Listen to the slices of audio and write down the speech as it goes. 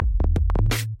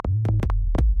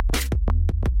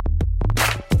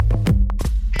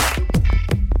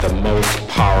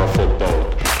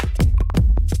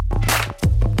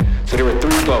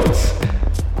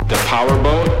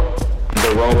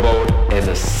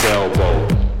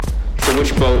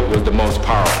which boat was the most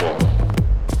powerful.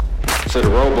 So the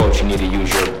rowboat, you need to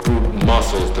use your brute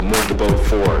muscles to move the boat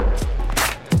forward.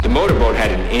 The motorboat had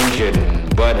an engine,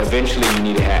 but eventually you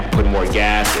need to put more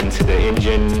gas into the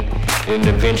engine, and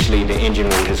eventually the engine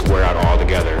will just wear out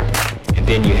altogether. And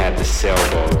then you had the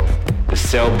sailboat. The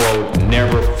sailboat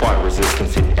never fought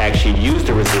resistance. It actually used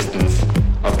the resistance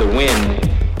of the wind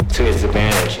to its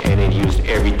advantage, and it used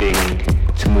everything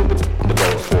to move the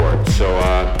boat forward. So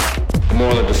the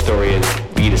moral of the story is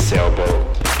be the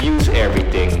sailboat. Use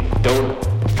everything. Don't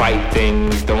fight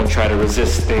things. Don't try to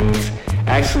resist things.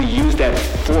 Actually use that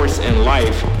force in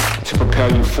life to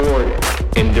propel you forward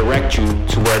and direct you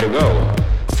to where to go.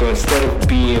 So instead of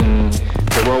being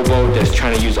the rowboat that's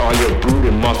trying to use all your brute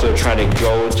and muscle to try to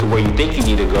go to where you think you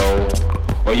need to go,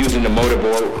 or using the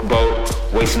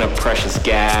motorboat, wasting up precious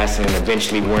gas and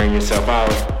eventually wearing yourself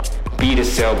out, be the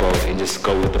sailboat and just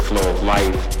go with the flow of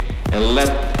life and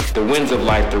let the winds of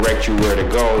life direct you where to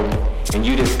go, and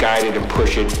you just guide it and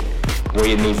push it where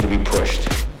it needs to be pushed.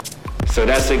 So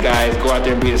that's it, guys. Go out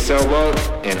there and be a sailboat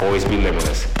and always be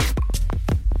limitless.